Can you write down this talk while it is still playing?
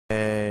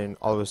then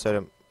all of a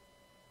sudden,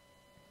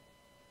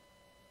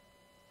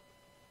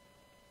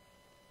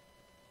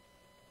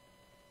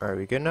 alright,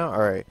 we good now?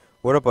 Alright.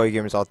 What up, all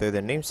you gamers out there?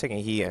 The name's Second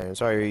Heat, and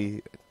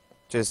sorry,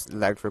 just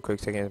lagged for a quick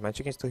second. Is my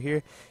chicken still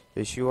here?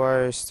 Yes, you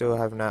are. Still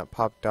have not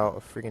popped out a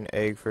freaking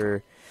egg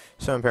for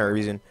some apparent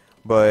reason.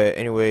 But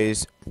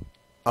anyways,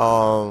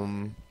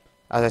 as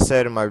I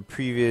said in my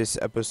previous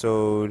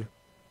episode,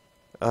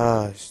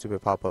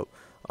 stupid pop-up.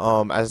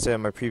 As I said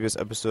in my previous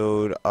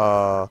episode,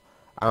 I'm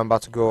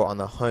about to go on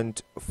the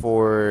hunt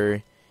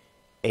for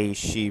a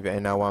sheep,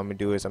 and now what I'm gonna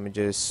do is I'm gonna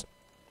just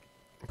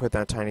put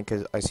that tiny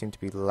because I seem to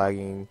be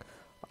lagging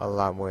a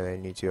lot more than I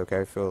need to.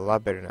 Okay, I feel a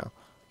lot better now.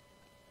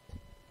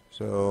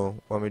 So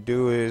what I'm gonna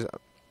do is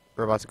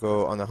we're about to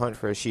go on the hunt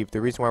for a sheep.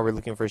 The reason why we're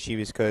looking for a sheep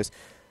is because,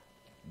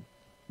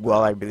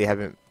 well, I really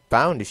haven't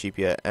found a sheep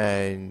yet,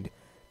 and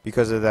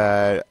because of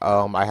that,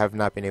 I have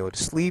not been able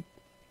to sleep.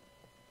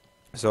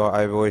 So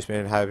I've always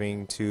been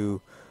having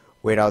to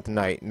wait out the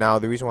night. Now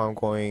the reason why I'm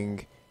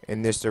going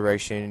in this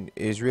direction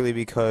is really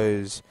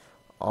because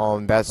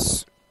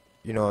that's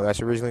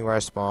that's originally where I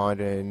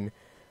spawned, and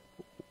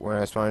when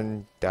I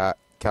spawned, that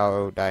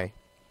cow die.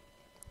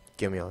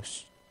 Give me all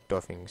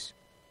stuffings.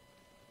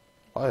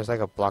 Oh, there's like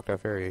a blocked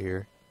off area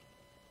here.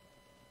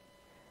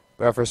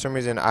 But for some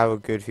reason, I have a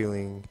good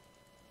feeling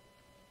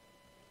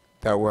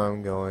that where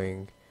I'm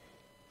going,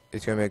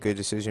 it's gonna be a good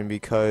decision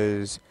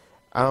because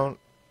I don't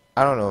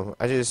know.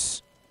 I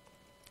just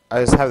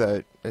have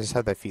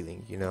that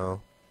feeling, you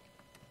know.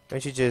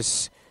 Don't you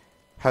just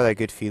have that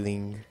good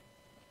feeling?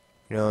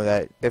 You know,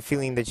 that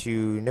feeling that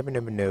you never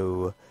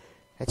know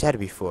that you had it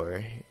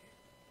before.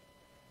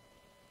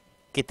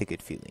 Get the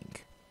good feeling.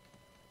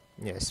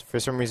 Yes, for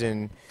some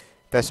reason,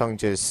 that song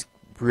just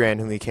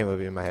randomly came up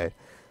in my head.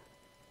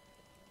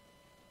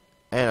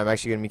 And I'm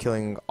actually going to be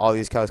killing all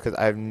these cows because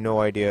I have no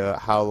idea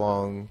how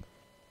long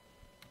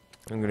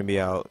I'm going to be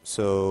out.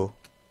 So,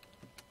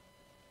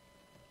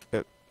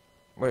 yep.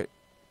 Wait.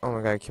 Oh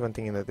my god, I keep on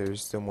thinking that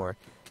there's still more.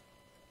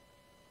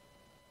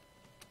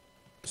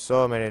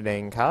 So many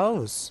dang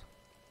cows.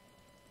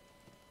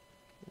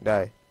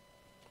 Die.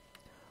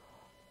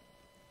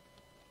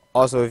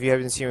 Also, if you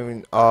haven't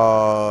seen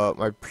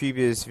my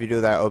previous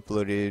video that I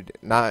uploaded,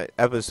 not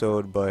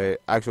episode,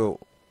 but actual.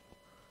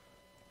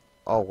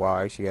 Oh wow,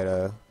 I actually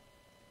gotta.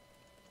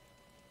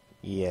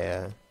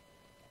 Yeah.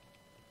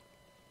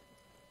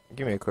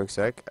 Give me a quick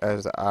sec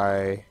as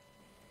I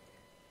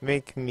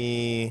make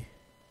me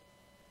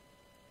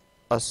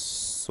a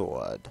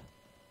sword,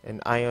 an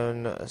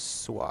iron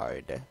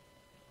sword.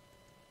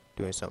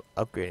 Doing some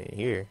upgrading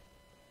here.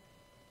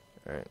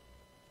 Alright.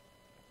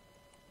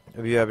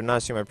 If you have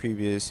not seen my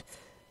previous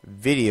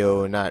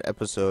video, not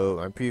episode,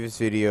 my previous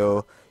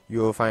video, you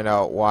will find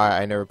out why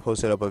I never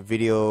posted up a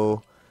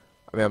video,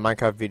 a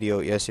Minecraft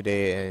video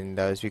yesterday, and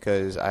that was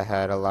because I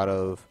had a lot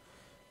of,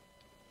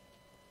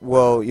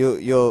 well,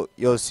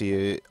 you'll see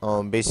it.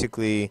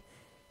 Basically,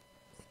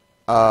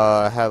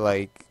 I had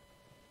like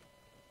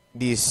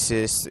these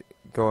cysts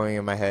going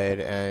in my head,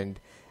 and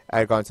I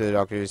had gone to the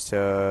doctors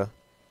to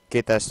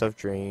get that stuff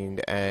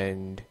drained,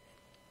 and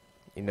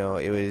you know,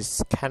 it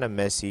was kind of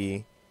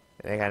messy,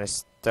 and I kind of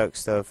stuck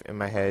stuff in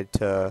my head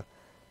to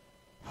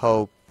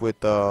help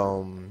with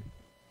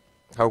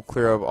help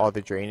clear up all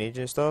the drainage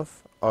and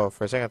stuff. Oh,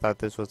 for a second I thought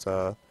this was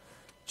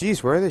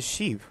Jeez, where are the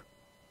sheep?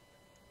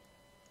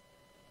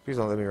 Please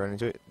don't let me run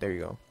into it. There you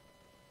go.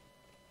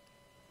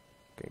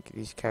 Okay, get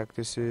these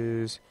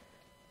cactuses.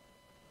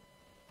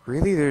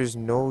 Really, there's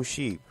no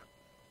sheep.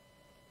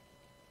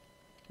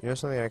 You know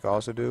something I could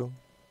also do?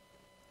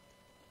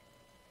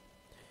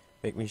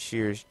 Make me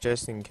shears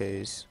just in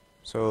case,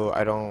 so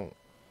I don't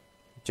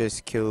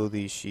just kill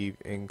these sheep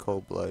in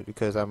cold blood,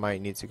 because I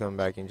might need to come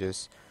back and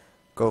just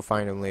go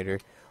find them later.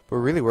 But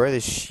really, where are the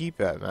sheep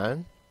at,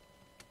 man?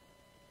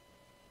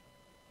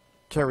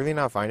 Can I really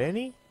not find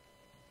any?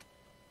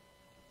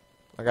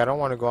 Like, I don't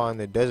want to go out in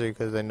the desert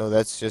because I know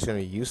that's just gonna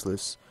be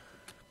useless.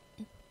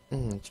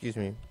 Excuse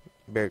me,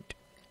 burped.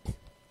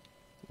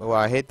 Well,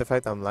 I hate the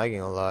fact that I'm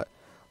lagging a lot.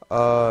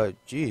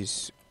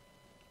 Jeez.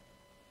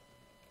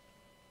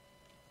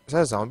 Is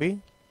that a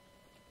zombie?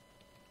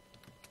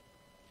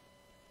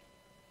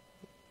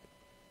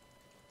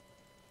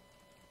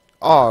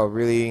 Oh,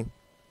 really?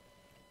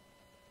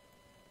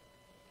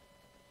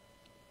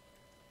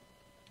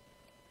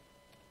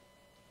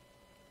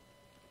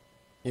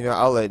 You know,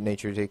 I'll let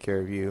nature take care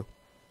of you.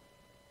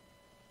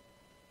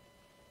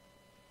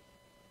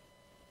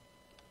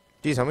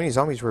 Jeez, how many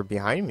zombies were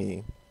behind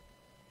me?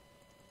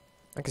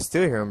 I can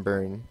still hear them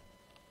burn.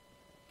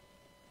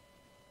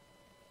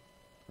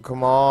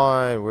 Come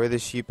on, where are the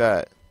sheep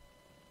at?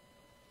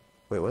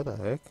 Wait, what the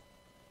heck?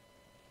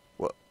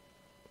 What?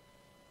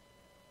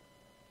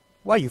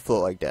 Why you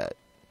float like that?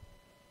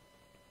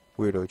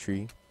 Weirdo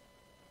tree.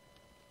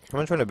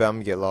 I'm trying to bet I'm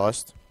gonna get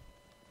lost.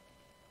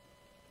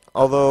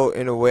 Although,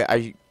 in a way,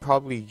 I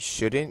probably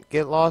shouldn't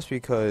get lost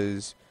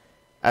because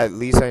at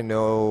least I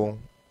know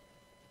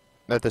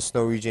that the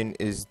snow region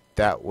is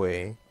that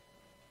way.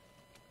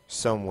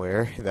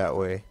 Somewhere that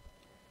way.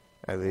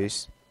 At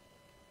least.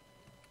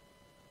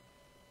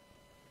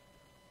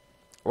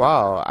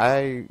 Wow,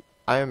 I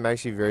am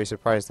actually very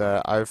surprised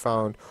that I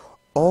found.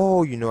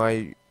 Oh,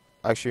 I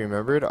actually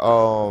remembered.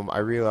 I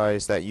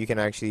realized that you can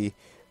actually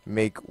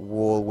make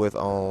wool with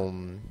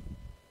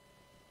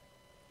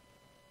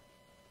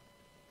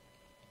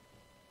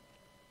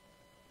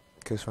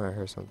Cause when I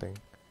heard something.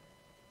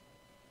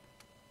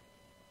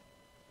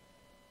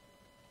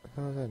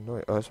 What was that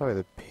noise? Oh, it's probably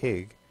the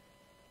pig.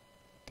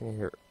 I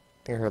think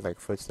I heard like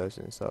footsteps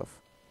and stuff.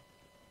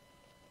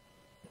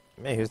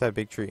 Man, here's that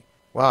big tree.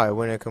 Wow, I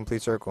went in a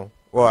complete circle.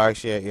 Well,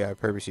 actually, yeah, I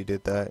purposely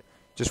did that.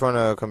 Just want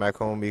to come back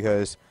home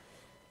because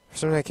for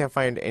some reason I can't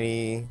find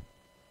any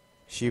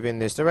sheep in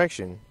this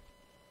direction.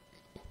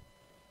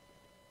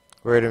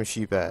 Where are them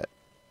sheep at?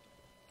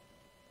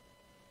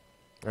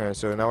 Alright,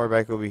 so now we're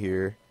back over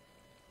here.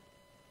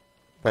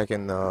 Back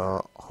in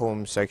the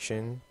home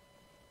section.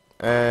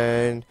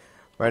 And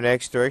my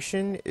next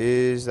direction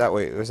is that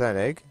way. Was that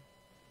an egg?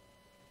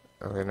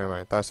 Okay, never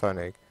mind. That's not an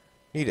egg.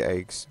 Need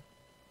eggs.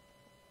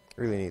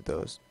 Really need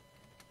those.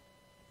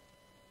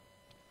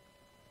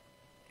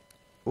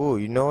 Ooh,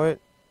 you know what?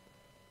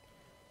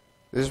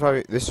 This is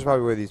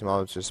probably where these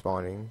mobs are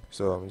spawning.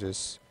 So I'm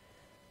just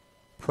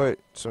put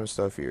some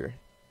stuff here.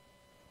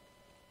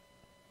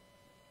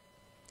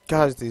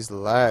 Guys, these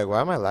lag. Why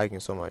am I lagging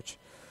so much?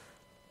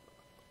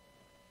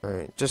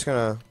 Alright, just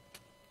gonna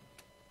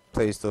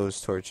place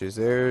those torches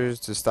there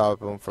to stop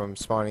them from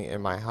spawning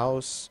in my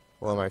house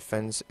or my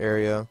fence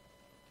area.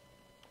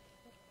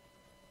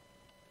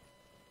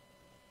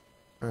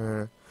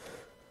 Uh,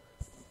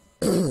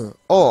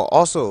 oh,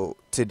 also,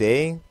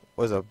 today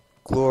was a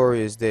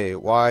glorious day.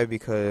 Why?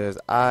 Because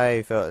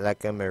I felt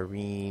like a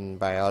marine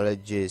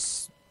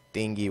biologist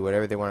thingy,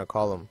 whatever they want to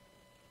call them.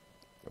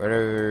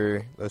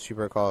 Whatever those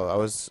people are called.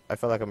 I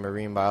felt like a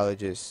marine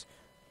biologist.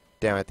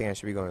 Damn, I think I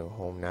should be going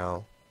home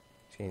now.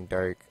 It's getting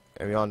dark.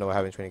 And we all know what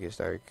happens when it gets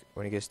dark.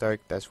 When it gets dark,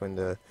 that's when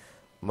the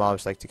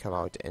mobs like to come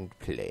out and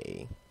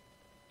play.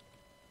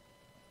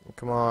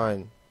 Come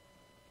on.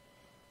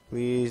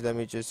 Please, let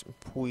me just,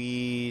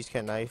 please,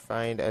 can I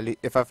find at least,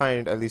 if I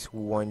find at least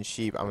one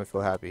sheep, I'm gonna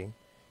feel happy.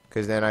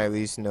 Because then I at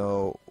least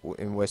know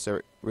in which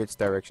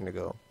direction to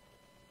go.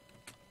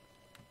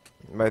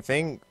 But I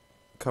think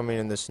coming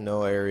in the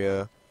snow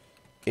area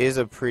is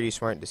a pretty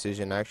smart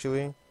decision,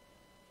 actually.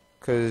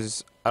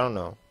 Because, I don't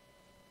know.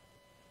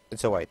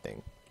 It's a white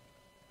thing.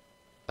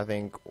 I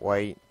think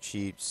white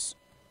sheeps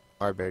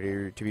are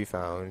better to be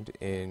found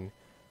in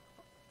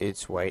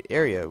its white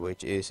area,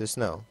 which is the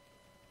snow.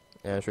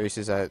 And as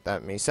racist as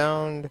that may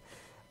sound,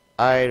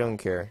 I don't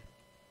care.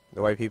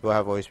 The white people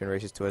have always been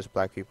racist to us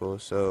black people,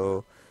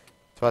 so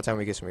it's about time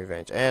we get some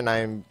revenge. And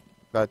I'm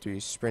about to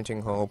be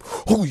sprinting home.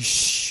 Holy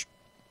sh!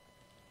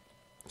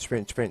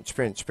 Sprint, sprint,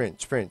 sprint,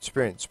 sprint, sprint,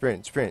 sprint,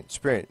 sprint, sprint,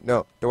 sprint.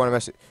 No, don't want to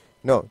mess with.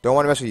 No, don't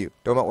want to mess with you.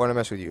 Don't want to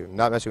mess with you. I'm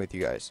not messing with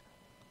you guys.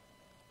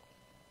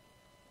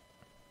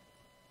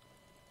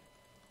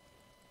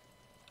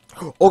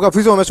 Oh god,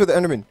 please don't mess with the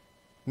Enderman.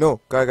 No,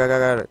 God.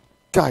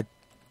 God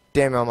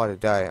damn it, I'm about to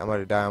die. I'm about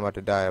to die. I'm about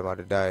to die. I'm about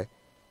to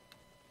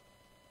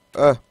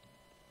die.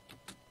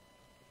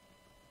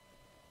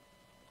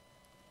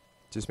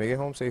 Just make it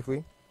home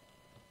safely.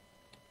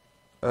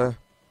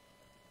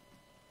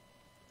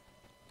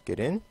 Get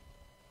in.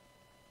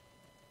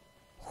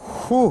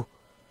 Whew.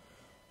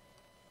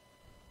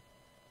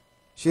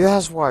 See,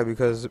 that's why,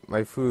 because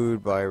my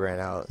food buy ran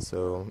out,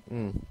 so,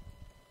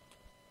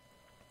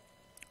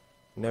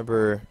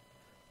 never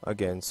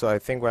again. So I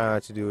think what I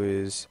have to do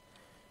is,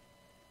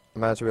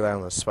 I'm gonna have to rely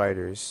on those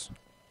spiders.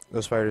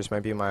 Those spiders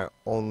might be maybe my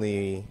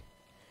only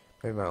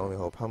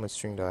hope. How much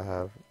string do I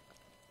have?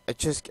 I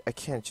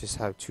can't just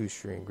have 2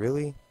 string,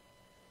 really?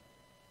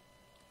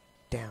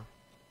 Damn.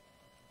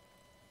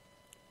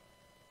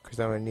 Because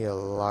I'm gonna need a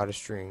lot of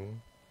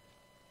string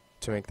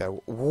to make that.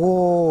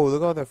 Whoa,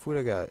 look at all that food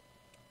I got.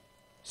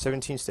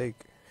 17 steak.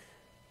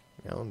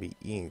 Man, I'm gonna be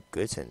eating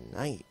good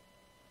tonight.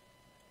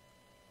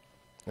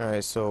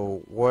 Alright,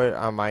 so what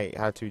I might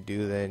have to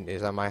do then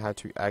is I might have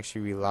to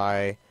actually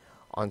rely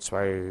on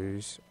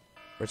spiders,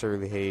 which I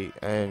really hate,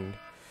 and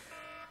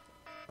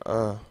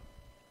hold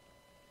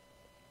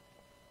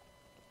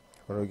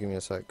on, give me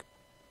a sec.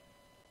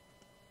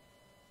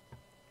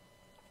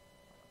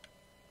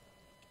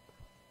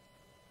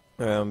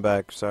 Alright, I'm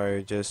back.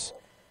 Sorry, just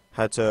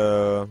had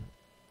to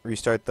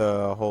restart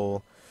the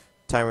whole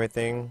timer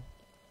thing.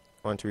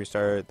 I want to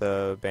restart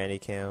the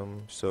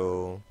Bandicam,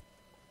 so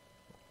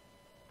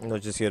I'll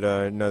just get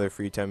another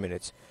free 10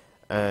 minutes.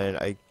 And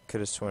I could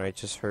have sworn I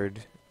just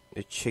heard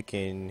the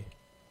chicken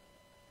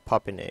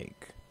pop an egg.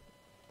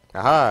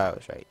 Aha, I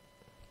was right.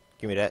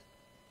 Give me that.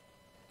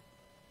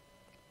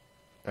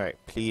 Alright,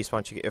 please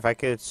spawn chicken. If I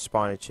could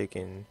spawn a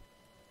chicken,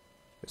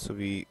 this will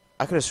be.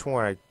 I could have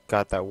sworn I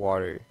got that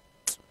water.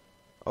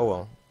 Oh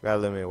well, got a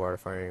limited water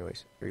farm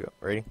anyways. Here we go.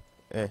 Ready?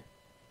 I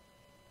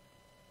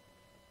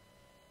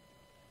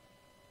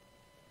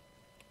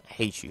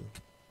hate you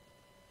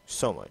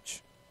so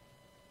much.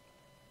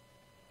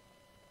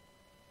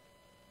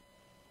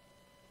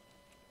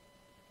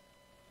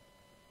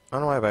 I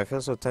don't know why, but I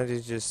feel so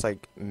tempted to just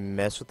like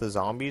mess with the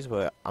zombies,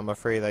 but I'm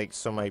afraid like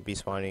some might be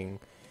spawning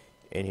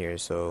in here,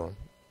 so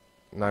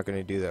I'm not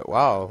gonna do that.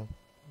 Wow,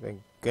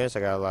 thank goodness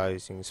I got a lot of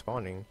these things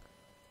spawning.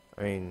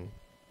 I mean,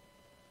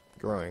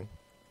 growing.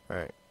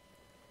 Alright.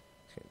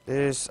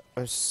 This,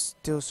 I'm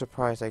still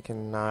surprised I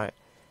cannot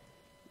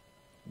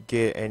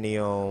get any,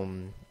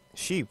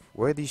 sheep.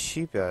 Where are these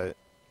sheep at?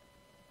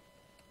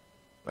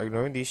 Like,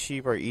 normally these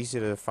sheep are easy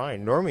to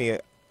find. Normally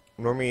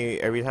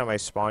every time I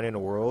spawn in a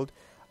world,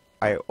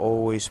 I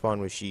always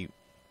spawn with sheep.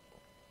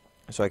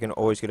 So I can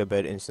always get a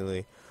bed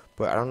instantly.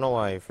 But I don't know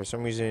why. For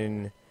some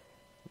reason,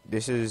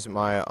 this is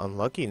my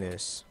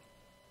unluckiness.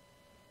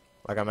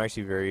 Like, I'm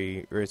actually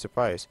very, very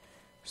surprised.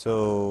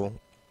 So,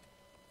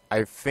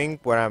 I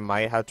think what I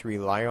might have to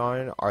rely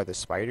on are the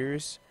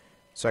spiders.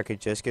 So I could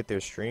just get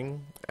their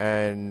string.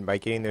 And by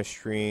getting their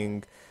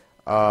string,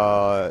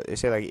 they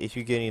say, like, if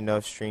you get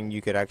enough string,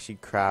 you could actually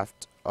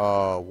craft,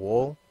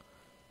 wool.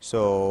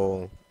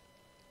 So,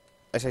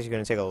 that's actually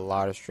going to take a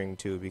lot of string,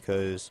 too,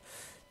 because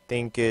I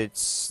think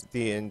it's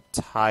the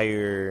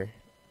entire,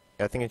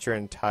 I think it's your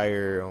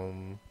entire,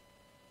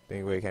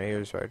 thing. Wait, can I hear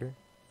the spider?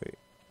 Wait.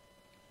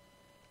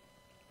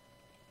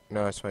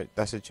 No,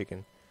 that's a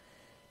chicken.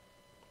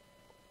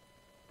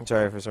 I'm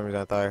sorry, for some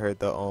reason I thought I heard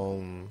thought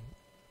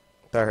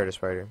I heard a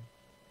spider.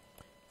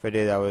 If I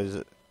did, I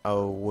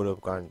would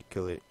have gone to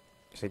kill it.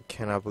 Cause I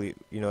cannot believe,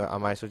 I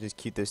might as well just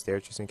keep this there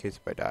just in case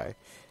if I die.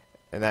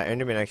 And that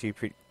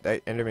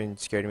that Enderman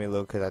scared me a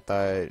little because I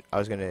thought I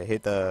was gonna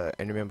hit the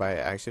Enderman by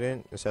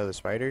accident instead of the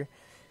spider.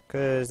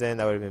 Cause then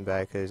that would have been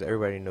bad. Cause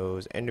everybody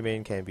knows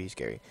Enderman can be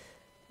scary.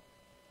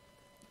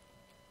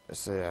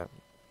 So yeah,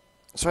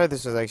 sorry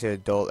this was actually an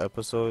adult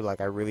episode. Like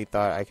I really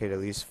thought I could at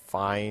least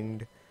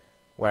find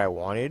what I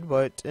wanted,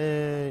 but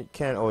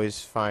can't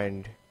always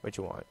find what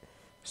you want.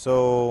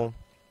 So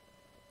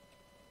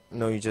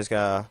no, you just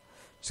gotta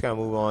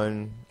move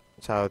on.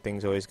 That's how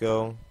things always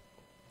go.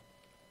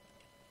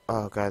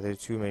 Oh god,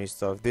 there's too many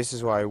stuff. This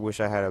is why I wish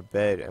I had a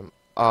bed. And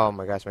oh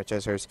my gosh, my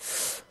chest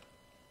hurts.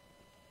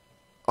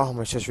 Oh,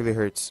 my chest really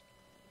hurts.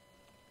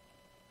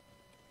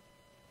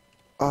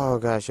 Oh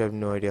gosh, you have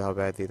no idea how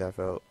badly that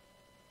felt.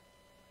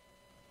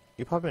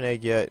 You pop an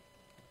egg yet?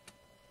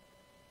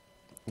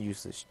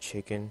 Useless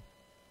chicken.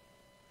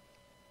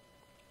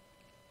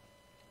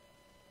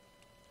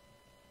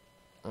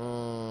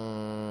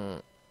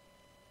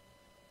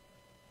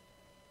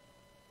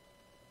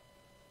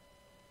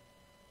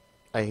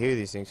 I hear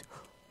these things.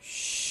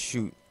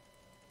 Shoot.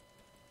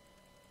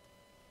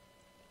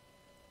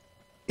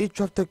 It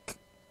dropped the...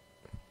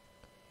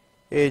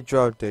 It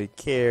dropped a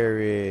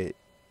carrot.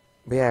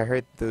 But yeah, I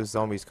heard those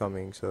zombies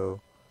coming,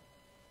 so...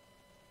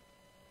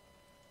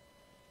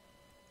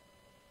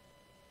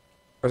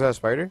 Was that a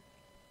spider?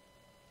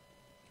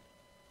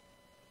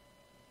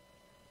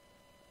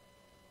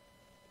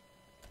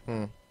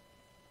 Hmm.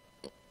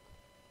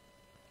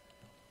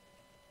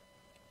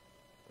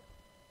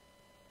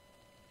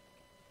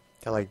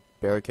 Gotta like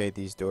barricade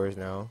these doors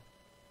now.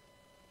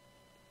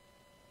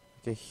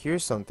 Okay,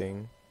 here's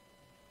something.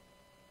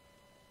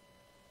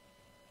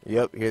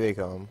 Yep, here they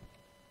come.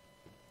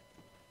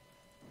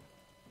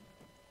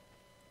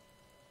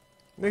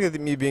 Look at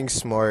me being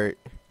smart.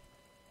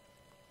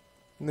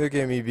 Look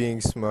at me being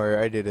smart.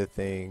 I did a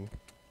thing.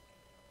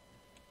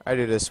 I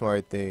did a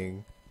smart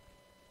thing.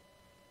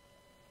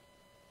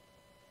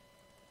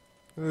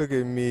 Look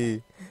at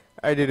me.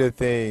 I did a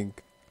thing.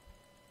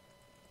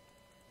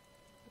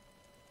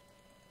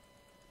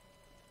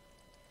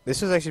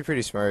 This was actually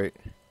pretty smart.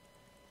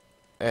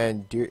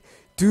 And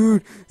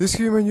dude, this is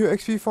my new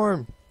XP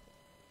farm.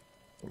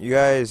 You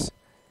guys,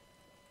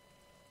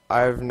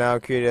 I've now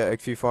created an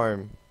XP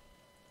farm.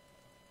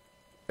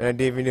 And I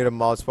didn't even need a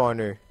mod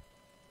spawner.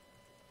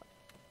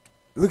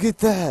 Look at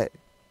that!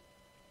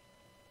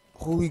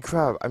 Holy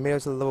crap, I made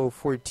it to level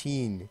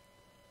 14.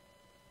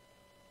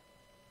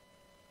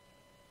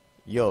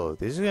 Yo,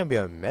 this is gonna be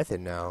a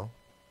method now.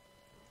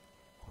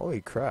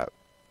 Holy crap.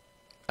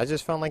 I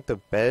just found like the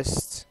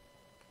best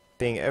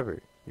thing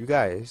ever. You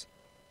guys,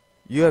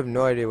 you have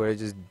no idea what I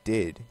just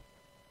did.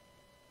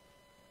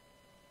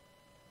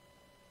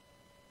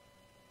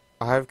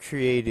 I have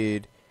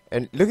created,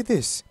 and look at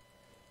this.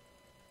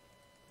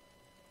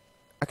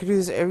 I could do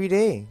this every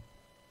day.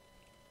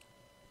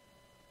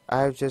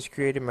 I have just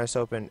created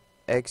myself an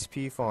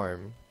XP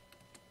farm.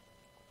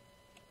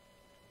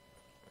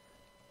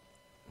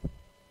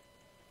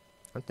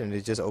 I'm thinking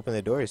to just open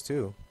the doors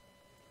too.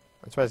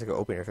 I'm surprised I could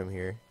open it from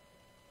here.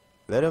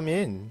 Let them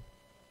in.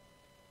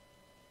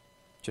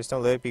 Just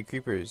don't let it be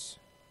creepers.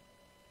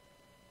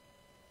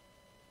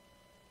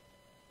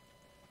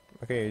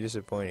 Okay, you're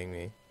disappointing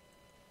me.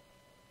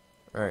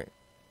 Alright.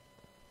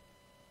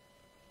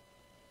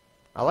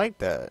 I like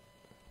that.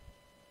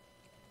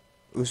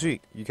 Ooh,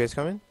 sweet. You guys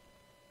coming?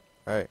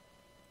 Alright.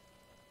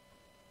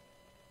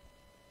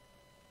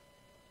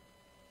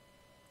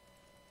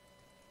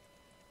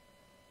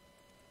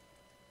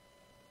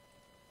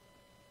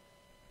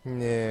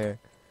 Yeah.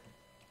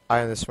 I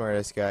am the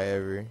smartest guy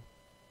ever.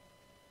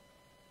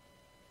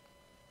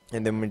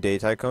 And then when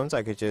daytime comes,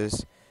 I could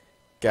just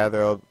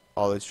gather up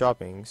all its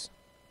droppings.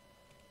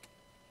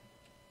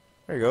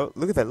 There you go.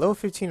 Look at that. Level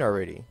 15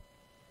 already.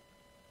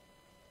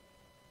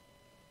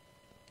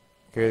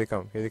 Here they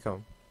come. Here they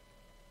come.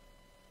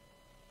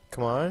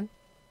 Come on.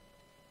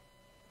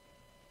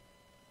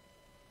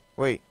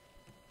 Wait.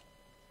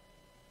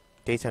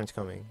 Daytime's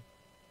coming.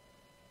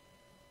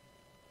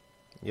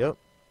 Yep.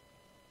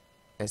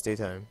 It's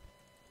daytime.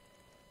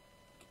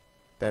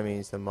 That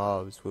means the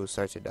mobs will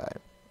start to die.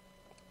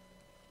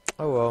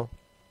 Oh well.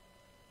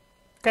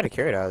 Got a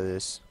carrot out of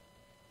this.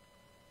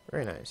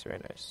 Very nice, very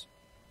nice.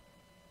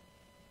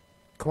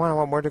 Come on, I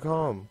want more to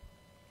come.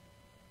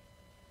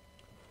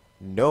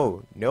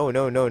 No, no,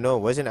 no, no, no.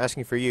 Wasn't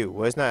asking for you.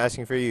 Was not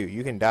asking for you.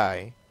 You can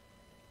die.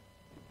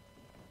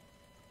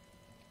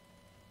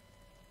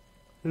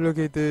 Look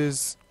at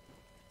this.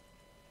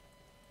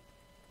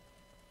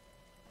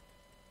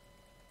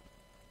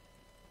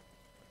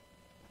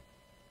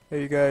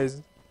 Hey, you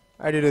guys.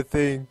 I did a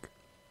thing.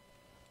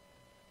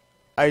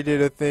 I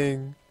did a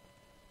thing.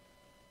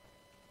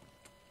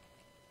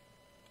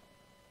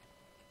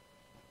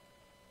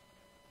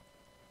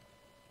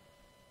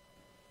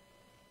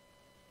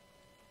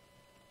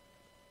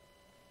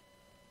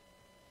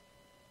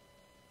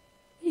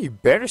 You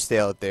better stay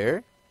out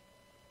there.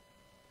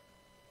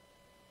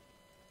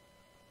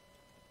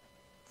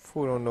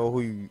 Fool don't know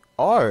who you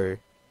are.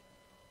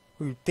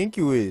 Who you think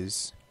you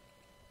is.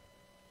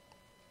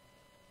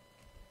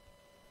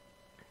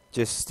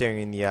 Just staring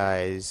in the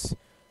eyes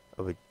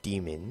of a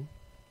demon.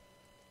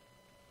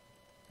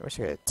 I wish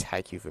I could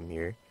attack you from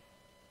here.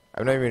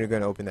 I'm not even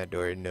gonna open that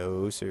door.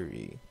 No,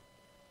 siree.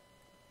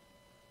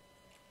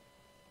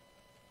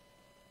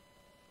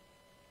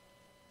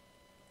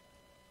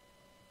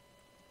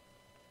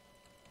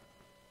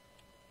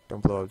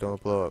 Don't blow up,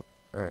 don't blow up.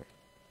 Alright.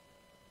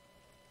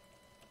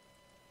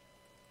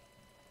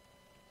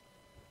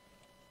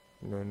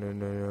 No, no,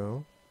 no,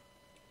 no.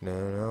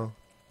 No, no.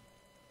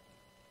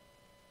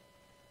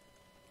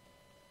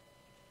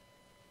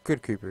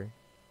 Good creeper.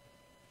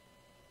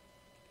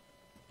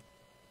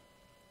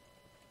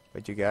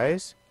 But you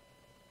guys?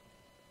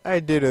 I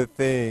did a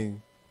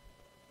thing.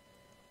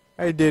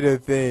 I did a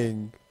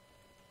thing.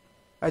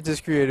 I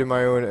just created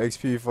my own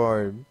XP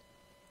farm.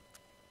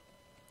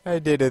 I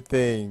did a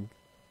thing.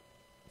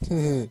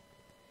 Hope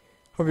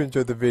you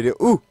enjoyed the video.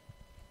 Ooh!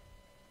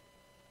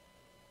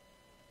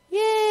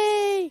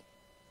 Yay!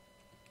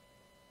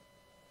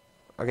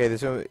 Okay,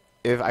 this one,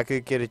 if I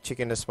could get a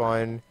chicken to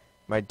spawn,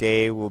 my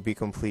day will be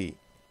complete.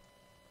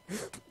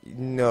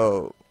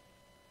 No.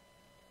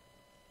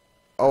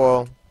 Oh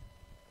well.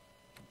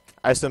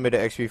 I still made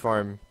an XP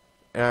farm.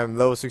 And I'm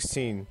level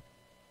 16.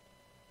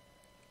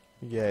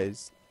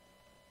 Yes.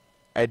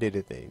 I did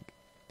a thing.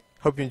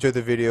 Hope you enjoyed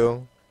the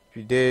video. If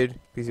you did,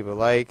 please leave a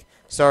like.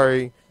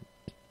 Sorry.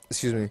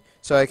 Excuse me.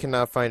 So I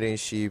cannot find any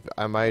sheep.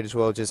 I might as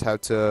well just have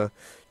to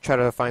try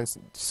to find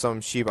some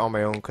sheep on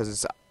my own,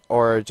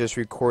 or just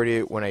record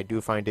it when I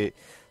do find it.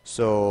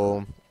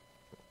 So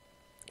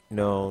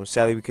no,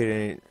 sadly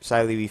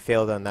we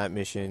failed on that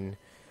mission.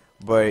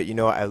 But you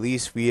know, at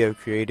least we have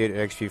created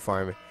an XP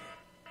farm.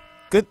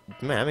 Good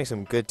man, that makes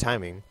some good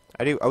timing.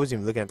 I wasn't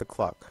even looking at the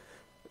clock.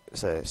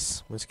 So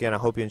once again, I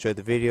hope you enjoyed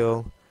the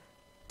video.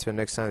 Till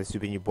next time, this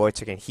has been your boy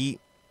Tekland Heat,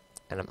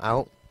 and I'm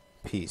out.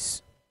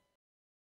 Peace.